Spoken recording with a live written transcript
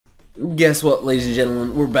Guess what, ladies and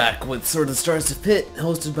gentlemen? We're back with Sword of the Stars to Pit,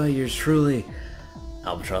 hosted by yours truly,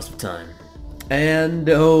 Albatross of Time. And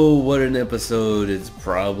oh, what an episode it's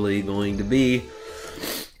probably going to be.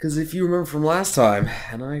 Because if you remember from last time,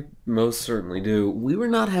 and I most certainly do, we were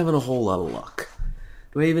not having a whole lot of luck.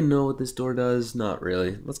 Do I even know what this door does? Not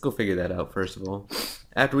really. Let's go figure that out first of all.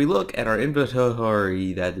 After we look at our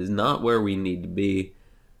inventory, that is not where we need to be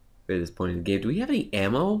at this point in the game. Do we have any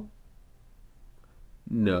ammo?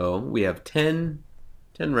 No, we have 10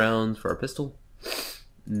 rounds for our pistol,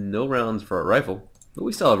 no rounds for our rifle, but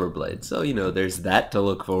we still have our blade, so you know, there's that to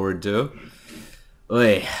look forward to.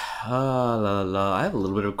 Oy, I have a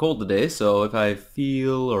little bit of a cold today, so if I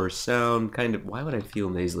feel or sound kind of, why would I feel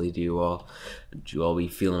nasally to you all? Would you all be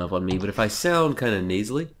feeling up on me? But if I sound kind of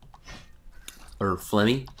nasally, or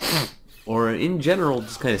phlegmy, or in general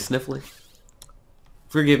just kind of sniffly,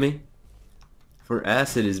 forgive me. For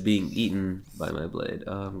acid is being eaten by my blade.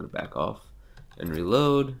 I'm gonna back off and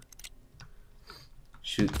reload.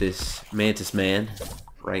 Shoot this mantis man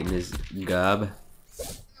right in his gob.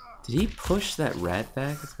 Did he push that rat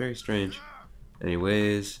back? It's very strange.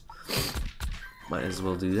 Anyways, might as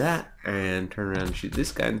well do that and turn around and shoot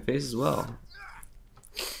this guy in the face as well.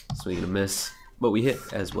 Swing and a miss, but we hit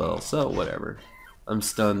as well, so whatever. I'm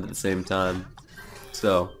stunned at the same time,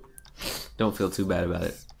 so don't feel too bad about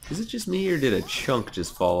it. Is it just me, or did a chunk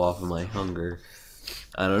just fall off of my hunger?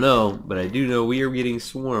 I don't know, but I do know we are getting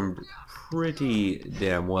swarmed pretty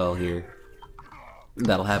damn well here.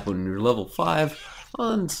 That'll happen when you're level 5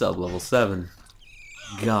 on sub-level 7.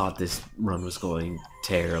 God, this run was going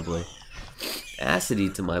terribly. Acid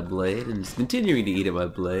eats at my blade, and it's continuing to eat at my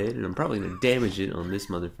blade, and I'm probably going to damage it on this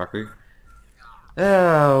motherfucker.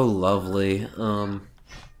 Oh, lovely.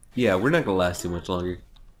 Yeah, we're not going to last too much longer.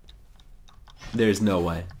 There's no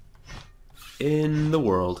way in the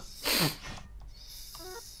world.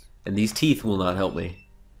 And these teeth will not help me.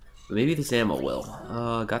 But maybe this ammo will.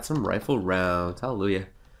 Got some rifle rounds. Hallelujah.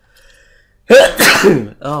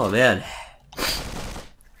 Oh, man.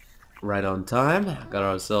 Right on time. Got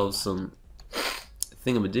ourselves some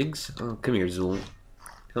thingamajigs. Oh, come here, Zool.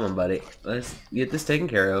 Come on, buddy. Let's get this taken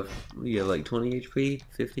care of. We have like 20 HP?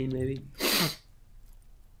 15 maybe?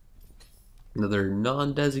 Another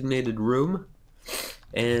non-designated room.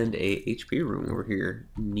 And a HP room over here.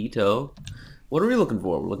 Neato. What are we looking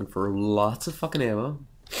for? We're looking for lots of fucking ammo.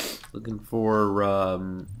 Looking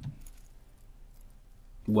for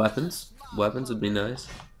weapons. Weapons would be nice.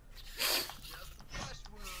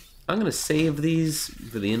 I'm gonna save these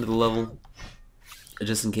for the end of the level,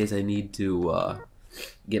 just in case I need to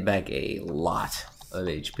get back a lot of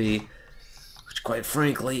HP, which quite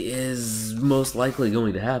frankly is most likely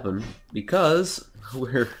going to happen because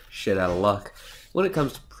we're shit out of luck when it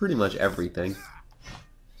comes to pretty much everything.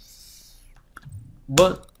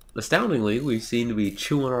 But astoundingly, we seem to be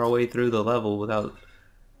chewing our way through the level without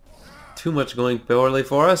too much going poorly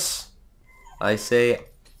for us. I say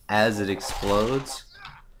as it explodes.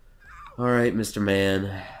 Alright, Mr.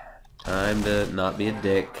 Man. Time to not be a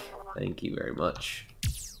dick. Thank you very much.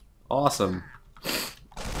 Awesome.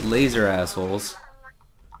 Laser assholes.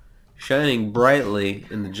 Shining brightly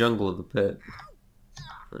in the jungle of the pit.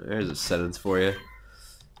 There's a sentence for you.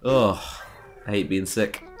 Ugh, I hate being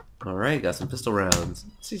sick. Alright, got some pistol rounds.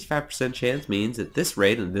 65% chance means at this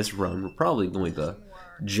rate in this run, we're probably going to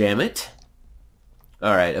jam it.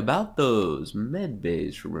 Alright, about those med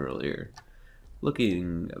bays from earlier.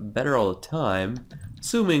 Looking better all the time.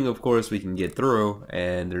 Assuming, of course, we can get through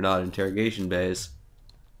and they're not interrogation bays.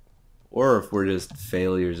 Or if we're just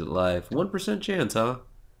failures at life. 1% chance, huh?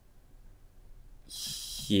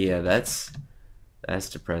 Yeah, that's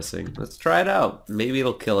depressing. Let's try it out. Maybe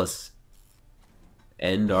it'll kill us.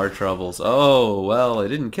 End our troubles. Oh, well, it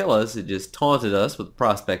didn't kill us. It just taunted us with the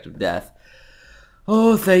prospect of death.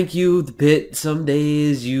 Oh, thank you, the pit. Some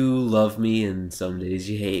days you love me and some days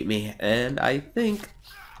you hate me. And I think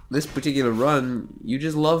this particular run, you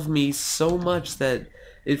just love me so much that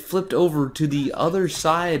it flipped over to the other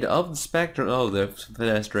side of the spectrum. Oh, the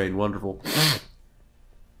finesse drain. Wonderful.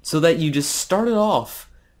 So that you just started off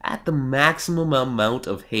at the maximum amount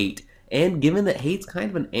of hate. And given that hate's kind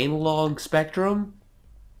of an analog spectrum,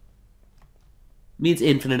 means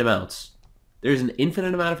infinite amounts. There's an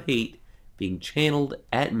infinite amount of hate being channeled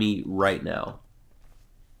at me right now.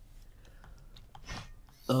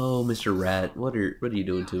 Oh, Mr. Rat, what are you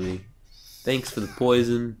doing to me? Thanks for the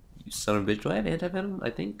poison, you son of a bitch. Do I have anti-venom? I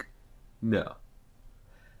think? No.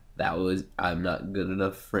 I'm not good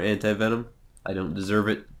enough for anti-venom. I don't deserve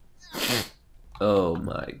it. Oh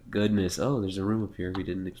my goodness. Oh, there's a room up here we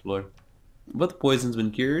didn't explore. But the poison's been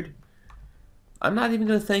cured. I'm not even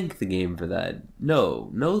gonna thank the game for that. No,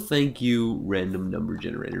 no thank you, random number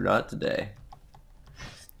generator, not today.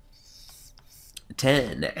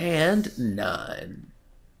 10 and 9.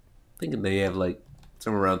 Thinking they have like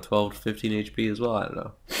somewhere around 12 to 15 HP as well. I don't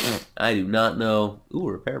know. I do not know. Ooh,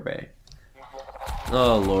 repair bay.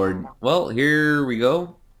 Oh lord. Well, here we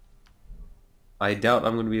go. I doubt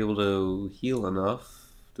I'm going to be able to heal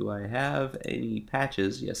enough. Do I have any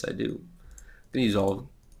patches? Yes, I do. I'm going to use all of them.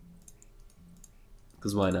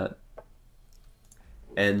 Because why not?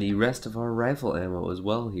 And the rest of our rifle ammo as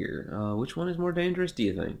well here. Which one is more dangerous, do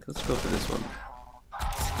you think? Let's go for this one.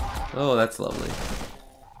 Oh, that's lovely.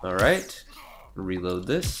 Alright. Reload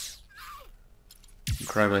this.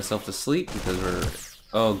 Cry myself to sleep because we're...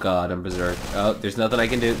 Oh god, I'm berserk. Oh, there's nothing I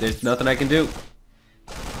can do. There's nothing I can do.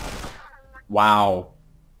 Wow.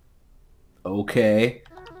 Okay.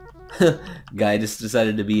 Guy just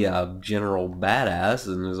decided to be a general badass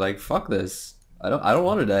and was like, fuck this. I don't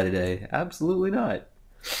want to die today. Absolutely not.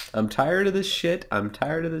 I'm tired of this shit. I'm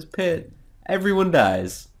tired of this pit. Everyone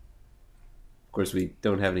dies. Of course, we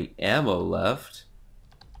don't have any ammo left.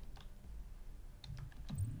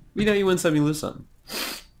 You know, you win some, you lose some.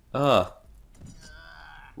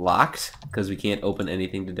 Locked, because we can't open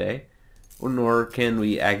anything today. Nor can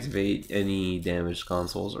we activate any damaged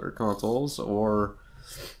consoles or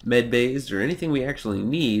med bays or anything we actually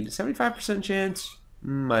need. 75% chance?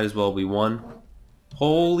 Might as well be one.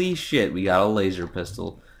 Holy shit, we got a laser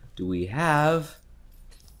pistol. Do we have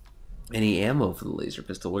any ammo for the laser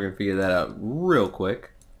pistol? We're going to figure that out real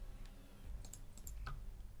quick.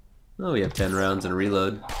 Oh, we have 10 rounds and a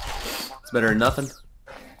reload. It's better than nothing.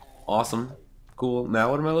 Awesome. Cool. Now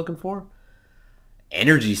what am I looking for?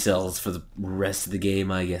 Energy cells for the rest of the game,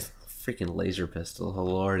 I guess. Freaking laser pistol. Oh,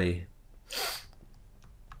 lordy.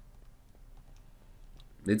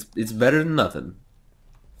 It's better than nothing.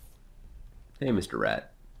 Hey, Mr.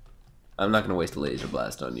 Rat. I'm not going to waste a laser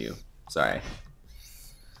blast on you. Sorry.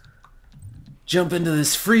 Jump into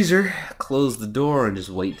this freezer, close the door, and just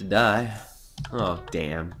wait to die. Oh,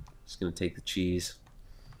 damn. Just going to take the cheese.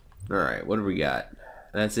 Alright, what do we got?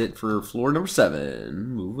 That's it for floor number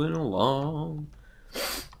 7. Moving along.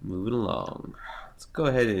 Moving along. Let's go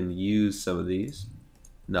ahead and use some of these.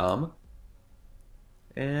 Nom.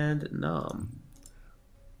 And nom.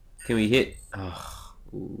 Can we hit... Oh,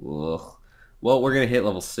 ugh. Well, we're going to hit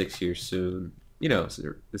level 6 here soon. You know,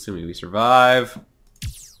 assuming we survive.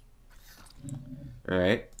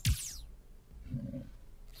 Alright.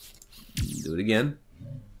 Do it again.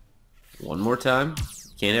 One more time.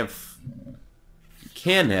 Can't have...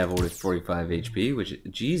 Can have only 45 HP, which...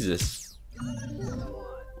 Jesus.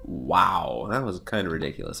 Wow. That was kind of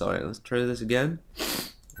ridiculous. Alright, let's try this again.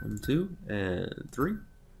 1, 2, and 3. Do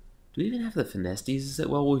we even have the finesties?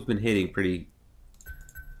 Well, we've been hitting pretty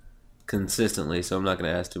consistently, so I'm not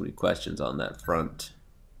going to ask too many questions on that front.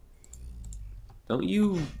 Don't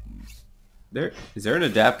you... Is there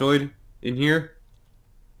an adaptoid in here?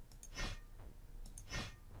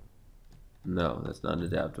 No, that's not an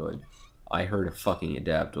adaptoid. I heard a fucking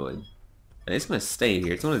adaptoid. And it's going to stay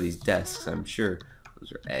here. It's one of these desks, I'm sure.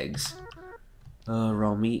 Those are eggs.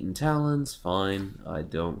 Raw meat and talons. Fine. I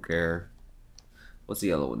don't care. What's the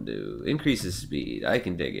yellow one do? Increases speed. I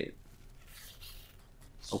can dig it.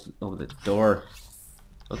 Open the door.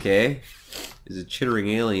 Okay. There's a chittering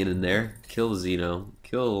alien in there. Kill Xeno.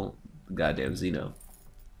 Kill the goddamn Xeno.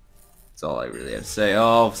 That's all I really have to say.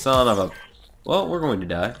 Oh, son of a... Well, we're going to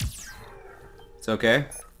die. It's okay.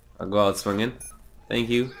 I'll go out swinging. Thank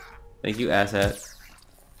you. Thank you, asshat.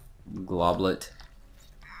 Globlet.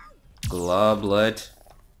 Globlet.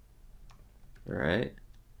 Alright.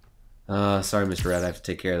 Sorry, Mr. Rat. I have to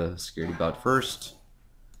take care of the security bot first.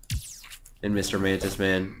 And Mr. Mantis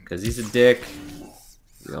Man, because he's a dick.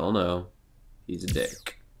 We all know. He's a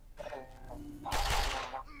dick.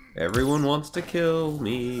 Everyone wants to kill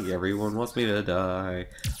me. Everyone wants me to die.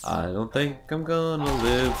 I don't think I'm gonna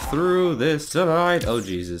live through this tonight. Oh,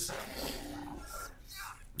 Jesus.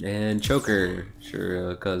 And choker. Sure,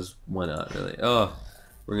 because why not, really? Oh,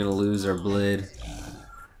 we're gonna lose our blid.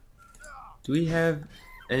 Do we have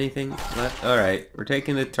anything left? Alright, we're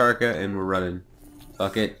taking the Tarka and we're running.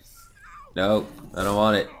 Fuck it. No, I don't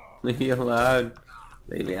want it. Leave me alone.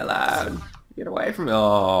 Leave me alone. Get away from me.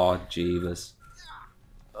 Oh, Jeebus.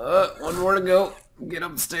 One more to go. Get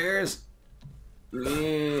upstairs.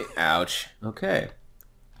 Ouch. Okay.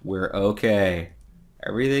 We're okay.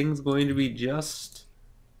 Everything's going to be just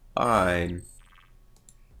fine.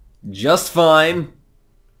 Just fine.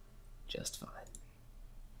 Just fine.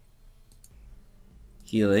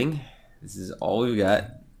 Healing. This is all we've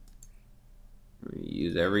got. We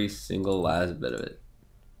use every single last bit of it.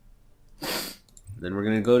 Then we're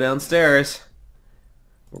gonna go downstairs.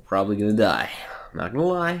 We're probably gonna die. I'm not gonna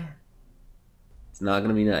lie. It's not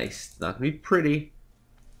gonna be nice. It's not gonna be pretty,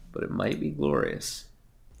 but it might be glorious.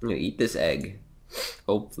 I'm gonna eat this egg.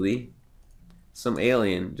 Hopefully, some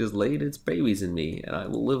alien just laid its babies in me, and I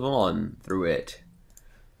will live on through it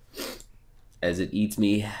as it eats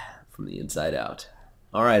me from the inside out.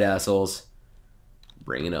 Alright, assholes.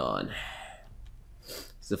 Bring it on.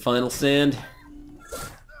 It's the final stand.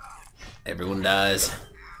 Everyone dies.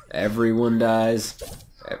 Everyone dies.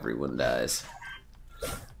 Everyone dies.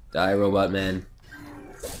 Die, robot man.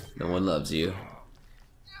 No one loves you.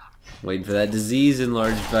 Waiting for that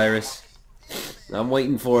disease-enlarged virus. I'm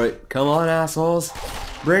waiting for it. Come on, assholes.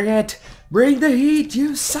 Bring it. Bring the heat,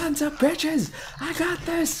 you sons of bitches. I got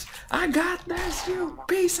this. I got this, you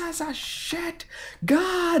pieces of shit.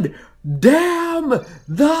 God damn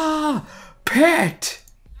the pit.